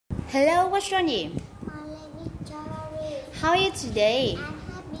Hello, what's your name? My name is Strawbery. How are you today? I'm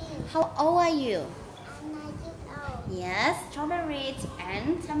happy. How old are you? I'm 9 years old. Yes, strawberry.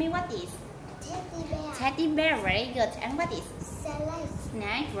 And tell me what is? Teddy bear. Teddy bear, very good. And what is? Salad.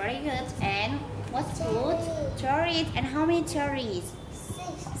 Snack, very good. And what's Cherry. food? Cherries. And how many cherries? 6.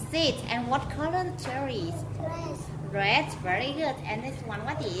 6. And what color the cherries? Dress. Red, very good. And this one,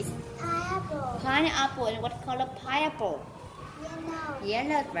 what is? Pineapple. Pineapple. And what color pineapple? Yellow.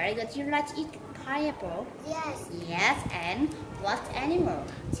 Yellow, very good. You like to eat pineapple? Yes. Yes. And what animal?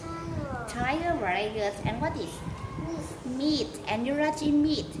 Tiger. Tiger, very good. And what is? Miss. Meat. And you like to eat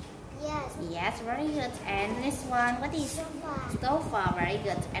meat? Yes. Yes, very good. And this one, what is? Sofa. Sofa, very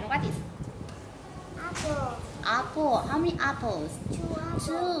good. And what is? Apple. Apple. How many apples? 2 apples.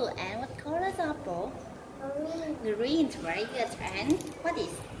 2. And what color is apple? Green. Green, very good. And what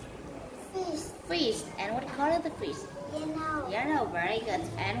is? Fish. Fish. And what color the fish? Yellow. Yellow, very good.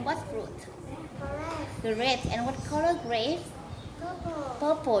 And what fruit? Grape. Grape. And what color grapes? Purple.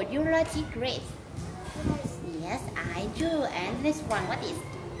 Purple. You like to eat grapes? Yes. Yes, I do. And this one, what is?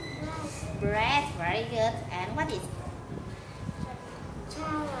 Grass. Bread, very good. And what is?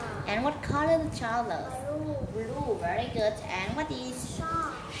 Child. And what color the chowder? Blue. Blue, very good. And what is?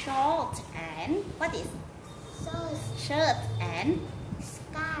 Short. Short. And what is? Sauce. Shirt. And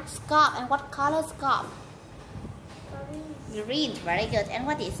Scarf. scarf. And what color scarf? Green. Green, very good. And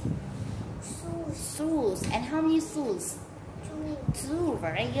what is? Shoes. Shoes. And how many shoes? 2. 2,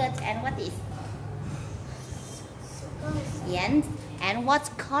 very good. And what is? Scarf. And what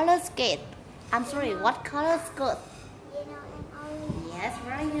color skirt? I'm sorry, what color skirt? Yellow and orange. Yes,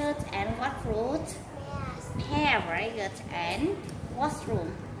 very good. And what fruit? Yes. Pear, very good. And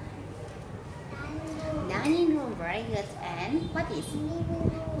washroom? Dining room. Dining room, very good. And what is? Living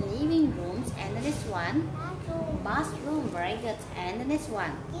room. Living rooms. And the next one? Bathroom. Bathroom, very good. And the next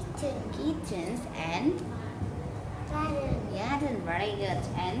one? Kitchen. Kitchens and Garden. garden, very good.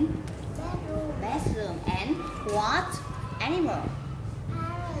 And Bedroom. bedroom. And what animal?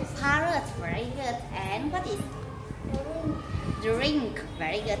 Paris. Parrot, very good. And what is? Ring. Drink,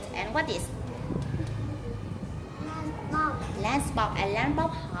 very good. And what is? Box. Lunchbox. And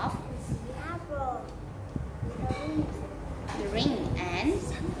lunchbox half? Apple. Ring. And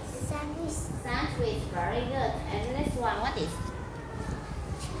Sandwich. sandwich, very good. And the next one, what is?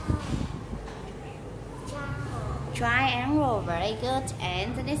 Child. Triangle, very good.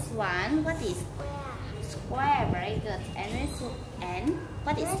 And the next one, what is? Square. Square, very good. And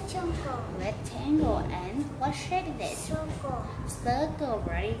what is? Rectangle. Rectangle. And what shape is it? Circle. Circle,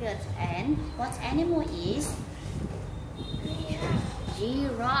 very good. And what animal is?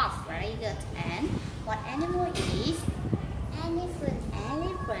 Giraffe, very good. And what animal is? Elephant.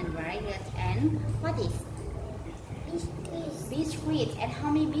 Elephant, very good. And what is? Biscuit. Biscuits. And how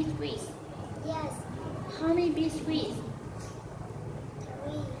many biscuits? Yes. How many biscuits?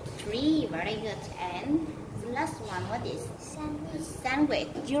 3. 3, very good. And the last one, what is? Sandwich. Sandwich.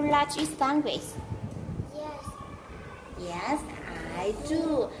 You like to eat sandwich? Yes. Yes, I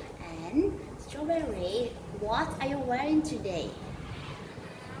do. And Strawberry, what are you wearing today?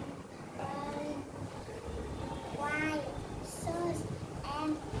 White sauce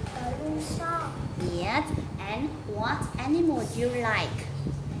and blue sauce. Yes. And what animal do you like?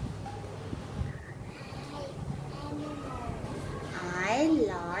 Animal. I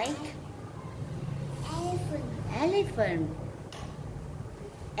like Elephant. elephant.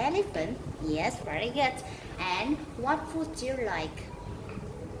 Elephant? Yes, very good. And what food do you like?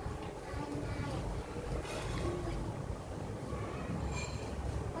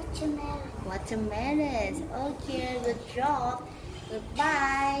 Watermelon. Watermelon. Okay, good job.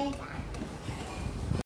 Goodbye.